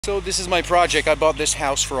So this is my project. I bought this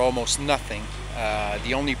house for almost nothing.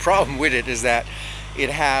 The only problem with it is that it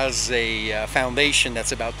has a foundation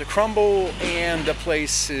that's about to crumble and the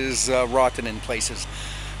place is rotten in places.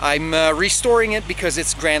 I'm restoring it because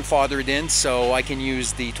it's grandfathered in, so I can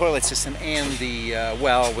use the toilet system and the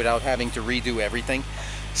well without having to redo everything.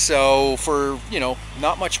 So for,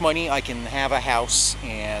 not much money, I can have a house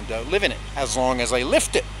and live in it as long as I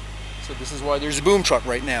lift it. So this is why there's a boom truck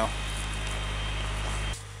right now.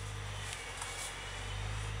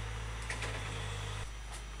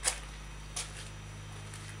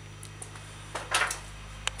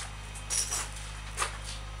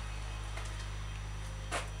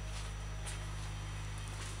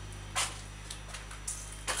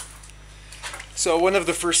 So one of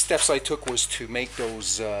the first steps I took was to make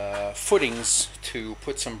those footings to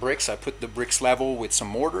put some bricks. I put the bricks level with some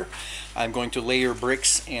mortar. I'm going to layer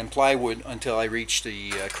bricks and plywood until I reach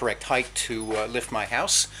the correct height to lift my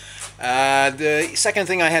house. The second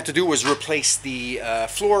thing I had to do was replace the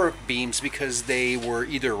floor beams because they were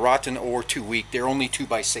either rotten or too weak. They're only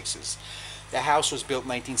 2x6s. The house was built in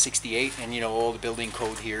 1968, and all the building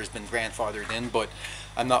code here has been grandfathered in, but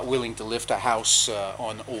I'm not willing to lift a house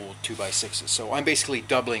on old 2x6s, so I'm basically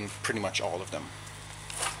doubling pretty much all of them.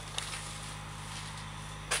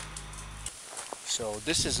 So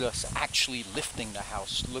this is us actually lifting the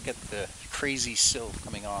house. Look at the crazy sill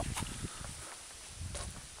coming off.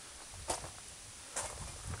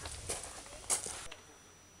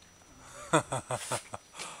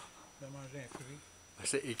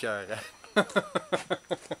 C'est écœurant.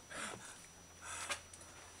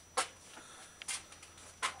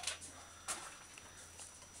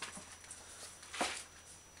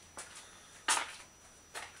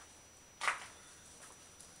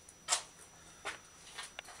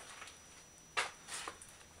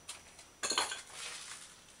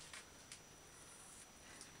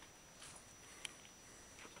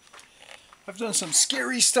 I've done some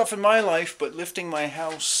scary stuff in my life, but lifting my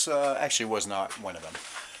house actually was not one of them.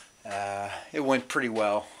 It went pretty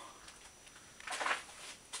well.